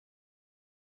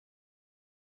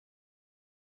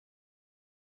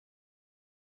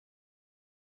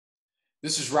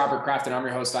This is Robert Kraft, and I'm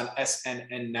your host on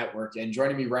SNN.Network. And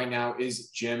joining me right now is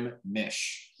Jim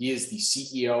Mish. He is the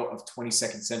CEO of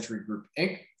 22nd Century Group,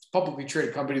 Inc. It's a publicly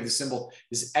traded company. The symbol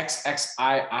is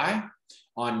XXII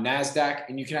on Nasdaq.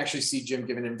 And you can actually see Jim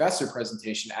give an investor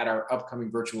presentation at our upcoming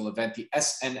virtual event, the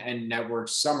SNN.Network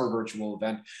Summer Virtual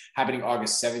Event, happening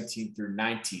August 17th through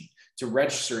 19th. To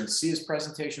register and see his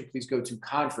presentation, please go to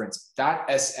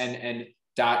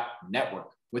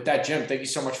conference.snn.network. With that, Jim, thank you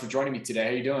so much for joining me today. How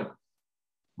are you doing?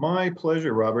 My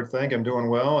pleasure, Robert. Thank you. I'm doing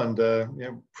well, and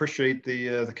appreciate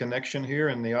the connection here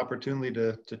and the opportunity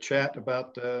to chat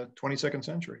about 22nd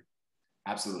Century.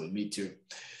 Absolutely, me too.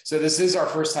 So this is our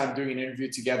first time doing an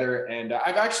interview together, and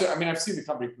I've seen the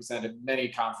company present at many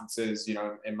conferences,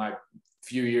 in my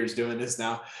few years doing this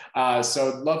now.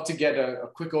 So I'd love to get a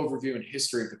quick overview and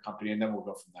history of the company, and then we'll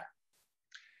go from there.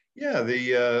 Yeah,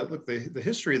 the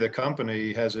history of the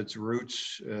company has its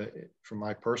roots, from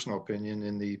my personal opinion,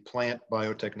 in the plant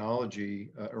biotechnology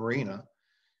arena.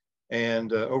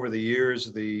 And over the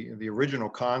years, the original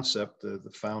concept, the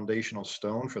foundational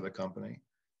stone for the company,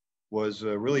 was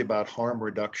really about harm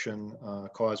reduction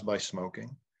caused by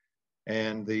smoking.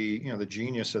 And the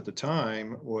genius at the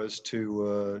time was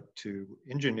to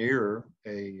engineer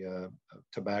a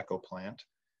tobacco plant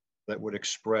that would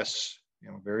express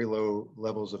very low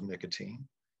levels of nicotine,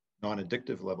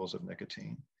 non-addictive levels of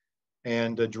nicotine,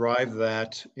 and drive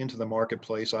that into the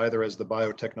marketplace either as the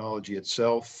biotechnology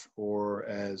itself or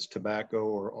as tobacco,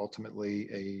 or ultimately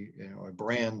a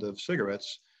brand of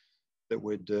cigarettes that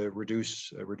would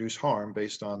reduce harm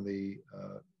based on the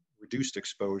reduced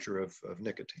exposure of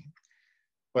nicotine.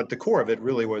 But the core of it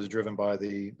really was driven by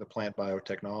the plant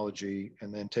biotechnology,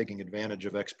 and then taking advantage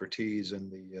of expertise in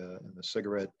the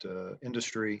cigarette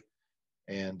industry,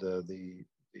 and the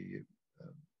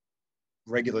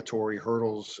regulatory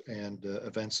hurdles and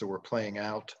events that were playing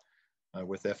out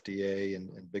with FDA and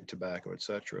big tobacco, et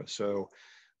cetera. So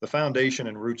the foundation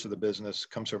and roots of the business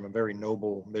comes from a very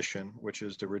noble mission, which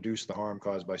is to reduce the harm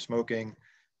caused by smoking,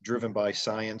 driven by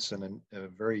science and a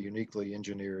very uniquely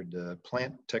engineered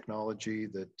plant technology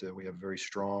that we have very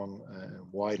strong,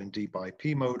 wide and deep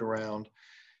IP moat around,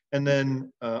 and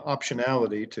then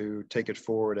optionality to take it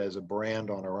forward as a brand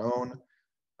on our own,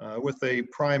 with a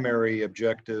primary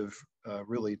objective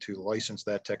really to license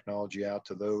that technology out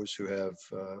to those who have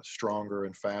stronger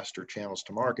and faster channels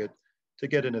to market to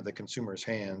get into the consumer's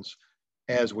hands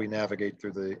as we navigate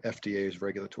through the FDA's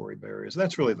regulatory barriers.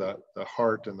 That's really the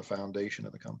heart and the foundation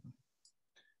of the company.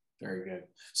 Very good.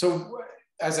 So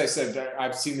as I said,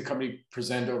 I've seen the company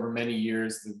present over many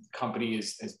years. The company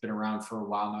has been around for a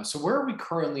while now. So where are we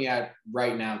currently at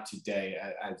right now today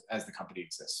as the company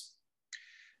exists?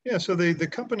 Yeah, so the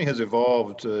company has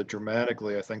evolved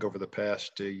dramatically, I think, over the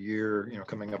past year,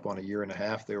 coming up on a year and a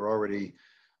half. They were already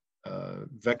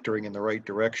vectoring in the right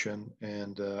direction,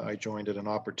 and I joined at an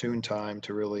opportune time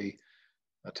to really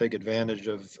take advantage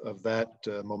of that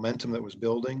momentum that was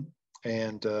building,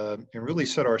 and really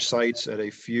set our sights at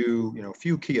a few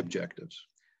key objectives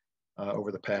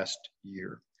over the past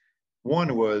year.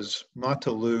 One was not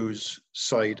to lose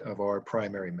sight of our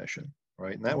primary mission,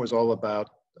 right? And that was all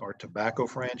about our tobacco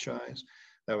franchise.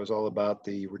 That was all about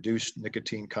the reduced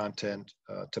nicotine content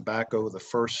tobacco, the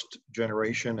first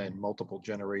generation and multiple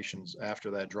generations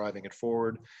after that, driving it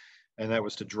forward. And that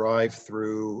was to drive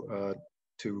through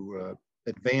to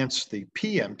advance the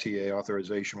PMTA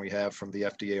authorization we have from the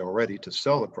FDA already to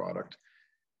sell the product,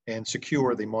 and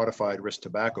secure the modified risk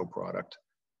tobacco product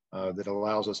that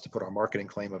allows us to put our marketing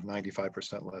claim of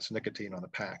 95% less nicotine on the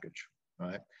package,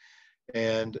 right?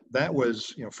 And that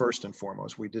was, first and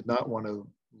foremost. We did not want to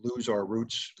lose our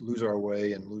roots, lose our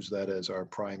way, and lose that as our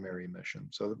primary mission.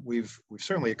 So we've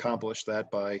certainly accomplished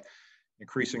that by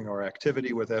increasing our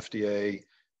activity with FDA,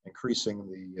 increasing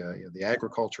the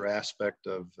agriculture aspect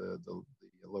of the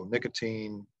low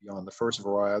nicotine beyond the first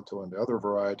varietal and the other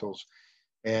varietals,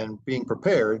 and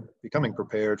becoming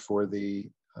prepared for the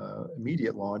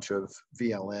immediate launch of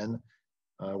VLN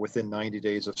within 90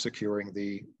 days of securing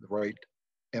the right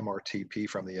MRTP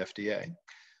from the FDA.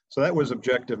 So that was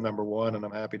objective number one, and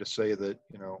I'm happy to say that,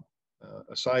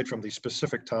 aside from the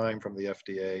specific time from the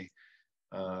FDA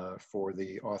for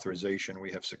the authorization,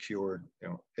 we have secured,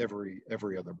 every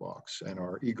other box, and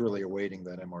are eagerly awaiting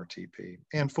that MRTP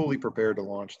and fully prepared to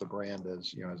launch the brand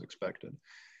as expected.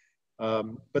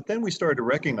 But then we started to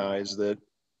recognize that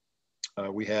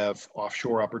we have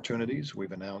offshore opportunities.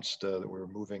 We've announced that we're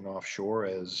moving offshore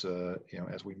as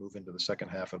we move into the second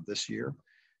half of this year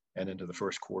and into the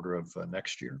first quarter of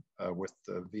next year with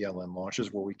the VLN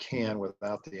launches where we can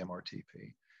without the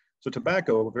MRTP. So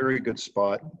tobacco, a very good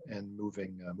spot and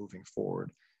moving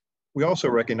forward. we also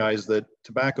recognize that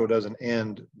tobacco doesn't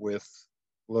end with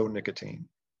low nicotine,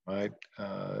 right?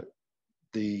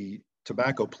 The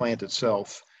tobacco plant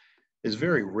itself is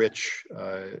very rich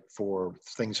for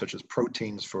things such as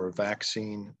proteins for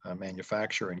vaccine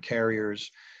manufacture and carriers.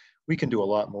 We can do a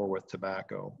lot more with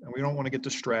tobacco, and we don't want to get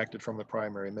distracted from the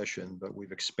primary mission, but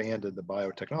we've expanded the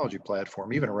biotechnology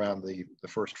platform even around the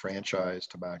first franchise,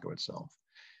 tobacco itself.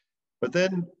 But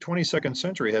then 22nd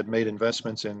Century had made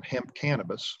investments in hemp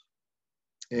cannabis,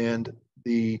 and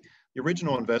the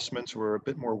original investments were a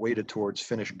bit more weighted towards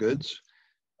finished goods.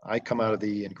 I come out of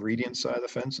the ingredient side of the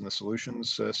fence and the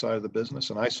solutions side of the business,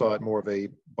 and I saw it more of a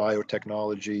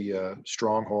biotechnology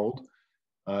stronghold.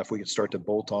 If we could start to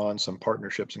bolt on some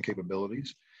partnerships and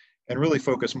capabilities and really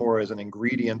focus more as an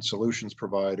ingredient solutions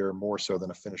provider, more so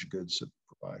than a finished goods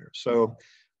provider. So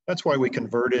that's why we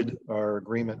converted our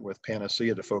agreement with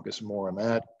Panacea to focus more on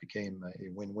that. It became a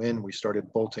win-win. We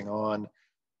started bolting on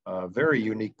very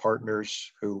unique partners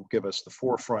who give us the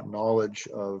forefront knowledge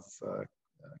of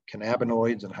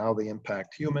cannabinoids and how they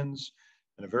impact humans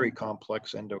in a very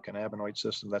complex endocannabinoid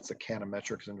system. That's the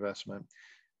Canometrics investment.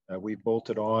 We've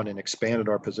bolted on and expanded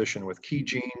our position with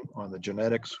Keygene on the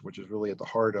genetics, which is really at the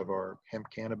heart of our hemp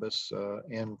cannabis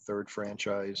and third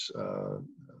franchise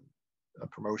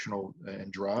promotional and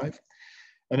drive.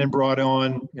 And then brought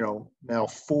on, now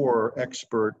 4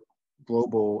 expert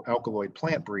global alkaloid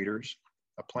plant breeders,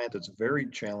 a plant that's very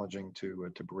challenging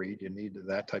to breed. You need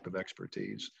that type of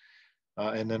expertise.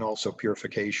 And then also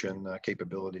purification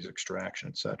capabilities, extraction,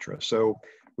 et cetera. So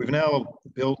we've now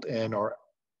built and are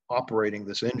operating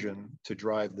this engine to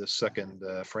drive this second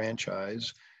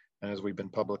franchise. And as we've been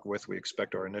public with, we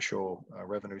expect our initial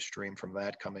revenue stream from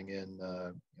that coming in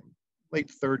late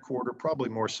third quarter, probably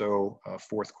more so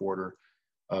fourth quarter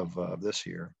of this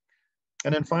year.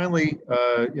 And then finally,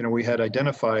 we had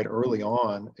identified early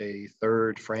on a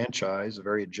third franchise,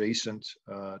 very adjacent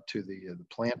to the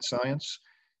plant science.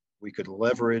 We could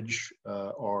leverage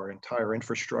our entire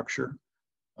infrastructure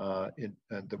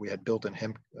that we had built in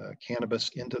hemp cannabis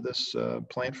into this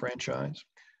plant franchise.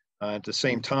 At the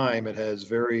same time, it has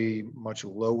very much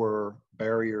lower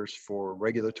barriers for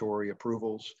regulatory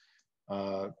approvals,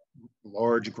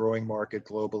 large growing market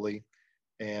globally,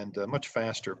 and much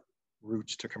faster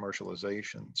routes to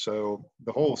commercialization. So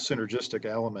the whole synergistic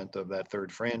element of that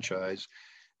third franchise,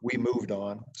 we moved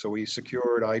on. So we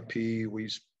secured IP, we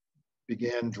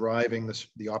began driving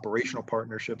the operational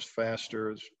partnerships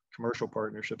faster, commercial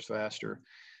partnerships faster,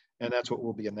 and that's what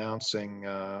we'll be announcing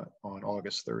on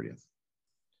August 30th.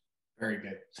 Very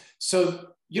good. So,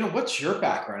 what's your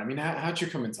background? I mean, how'd you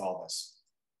come into all this?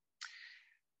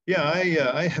 Yeah,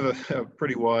 I have a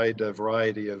pretty wide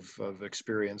variety of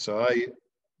experience. So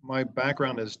my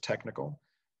background is technical.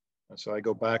 So I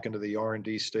go back into the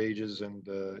R&D stages and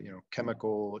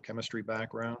chemistry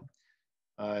background.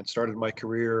 And started my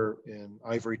career in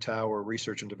ivory tower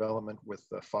research and development with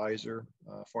Pfizer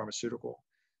Pharmaceutical,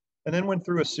 and then went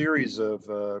through a series of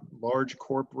large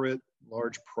corporate,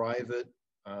 large private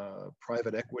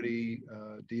equity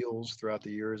deals throughout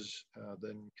the years,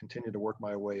 then continued to work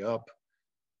my way up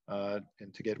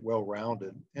and to get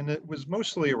well-rounded. And it was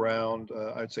mostly around,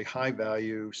 I'd say,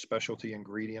 high-value specialty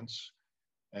ingredients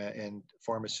and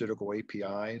pharmaceutical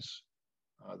APIs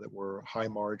that were high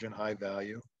margin, high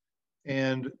value.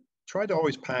 And tried to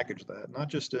always package that, not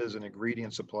just as an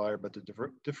ingredient supplier, but to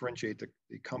differentiate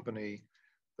the company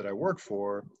that I work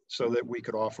for so that we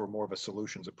could offer more of a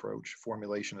solutions approach,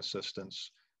 formulation assistance,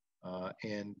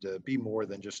 and be more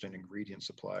than just an ingredient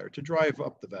supplier to drive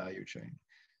up the value chain.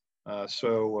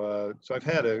 So I've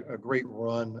had a great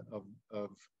run of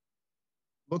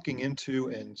looking into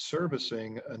and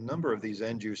servicing a number of these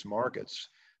end use markets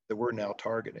that we're now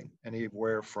targeting,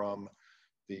 anywhere from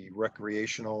the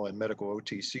recreational and medical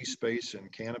OTC space in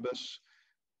cannabis,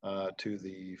 to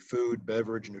the food,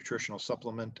 beverage, nutritional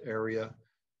supplement area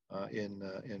in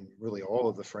really all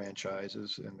of the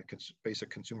franchises and the basic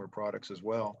consumer products as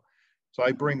well. So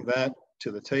I bring that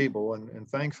to the table, and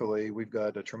thankfully we've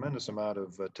got a tremendous amount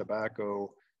of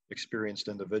tobacco experienced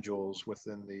individuals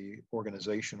within the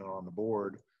organization and on the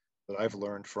board that I've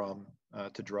learned from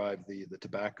to drive the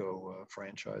tobacco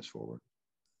franchise forward.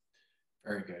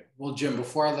 Very good. Well, Jim,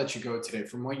 before I let you go today,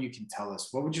 from what you can tell us,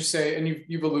 what would you say, and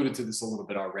you've alluded to this a little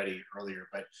bit already earlier,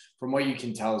 but from what you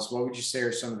can tell us, what would you say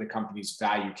are some of the company's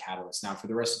value catalysts now for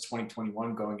the rest of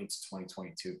 2021 going into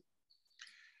 2022?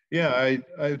 Yeah, I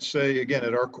would say, again,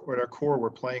 at our core, we're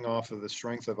playing off of the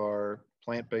strength of our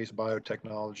plant-based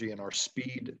biotechnology and our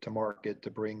speed to market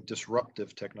to bring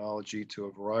disruptive technology to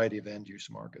a variety of end-use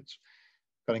markets.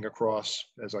 cutting across,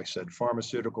 as I said,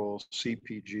 pharmaceuticals,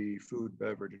 CPG, food,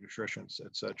 beverage, nutrition,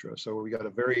 et cetera. So we got a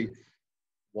very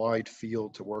wide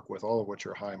field to work with, all of which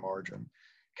are high margin.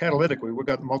 Catalytically, we've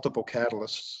got multiple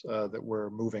catalysts that we're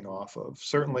moving off of.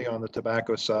 Certainly on the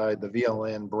tobacco side, the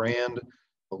VLN brand,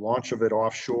 the launch of it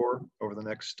offshore over the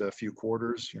next few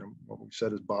quarters. What we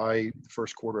said is by the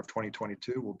first quarter of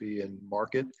 2022, we'll be in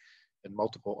market in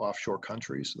multiple offshore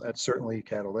countries. That's certainly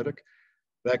catalytic.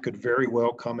 That could very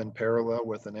well come in parallel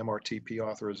with an MRTP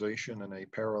authorization and a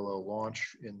parallel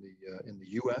launch in the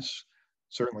U.S.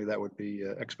 Certainly, that would be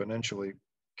exponentially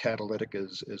catalytic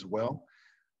as well.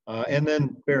 And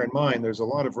then bear in mind, there's a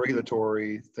lot of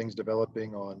regulatory things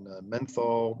developing on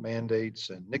menthol mandates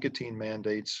and nicotine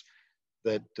mandates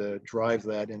that drive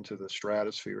that into the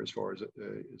stratosphere as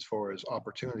far as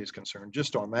opportunity is concerned,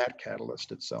 just on that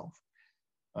catalyst itself.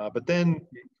 But then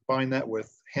you combine that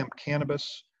with hemp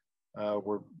cannabis.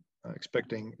 We're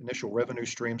expecting initial revenue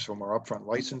streams from our upfront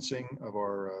licensing of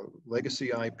our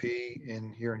legacy IP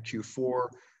here in Q4.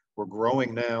 We're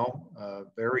growing now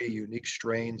very unique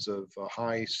strains of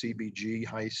high CBG,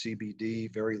 high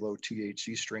CBD, very low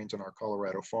THC strains on our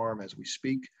Colorado farm as we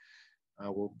speak.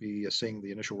 We'll be seeing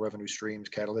the initial revenue streams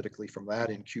catalytically from that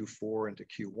in Q4 into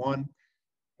Q1.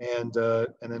 And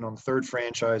then on the third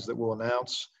franchise that we'll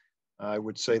announce, I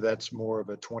would say that's more of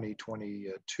a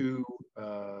 2022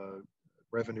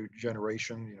 revenue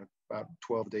generation, about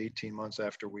 12 to 18 months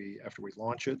after we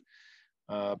launch it.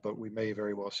 But we may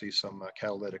very well see some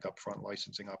catalytic upfront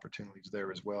licensing opportunities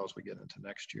there as well as we get into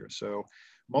next year. So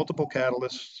multiple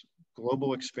catalysts,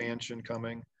 global expansion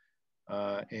coming,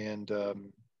 and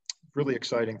really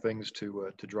exciting things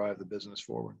to drive the business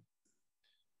forward.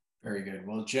 Very good.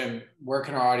 Well, Jim, where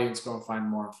can our audience go and find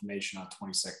more information on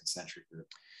 22nd Century Group?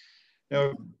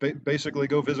 Basically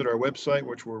go visit our website,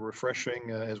 which we're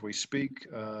refreshing as we speak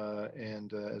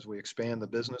and as we expand the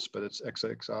business, but it's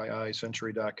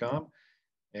XXII-century.com.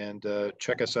 And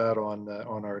check us out on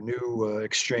our new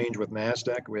exchange with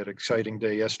Nasdaq. We had an exciting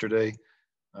day yesterday,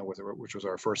 which was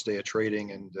our first day of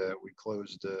trading, and we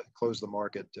closed the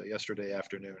market yesterday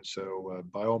afternoon. So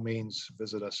by all means,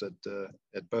 visit us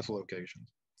at both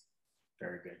locations.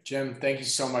 Very good. Jim, thank you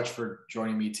so much for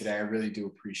joining me today. I really do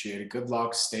appreciate it. Good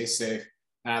luck, stay safe,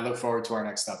 and I look forward to our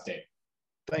next update.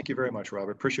 Thank you very much,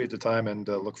 Robert. Appreciate the time and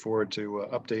look forward to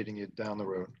updating you down the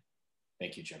road.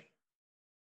 Thank you, Jim.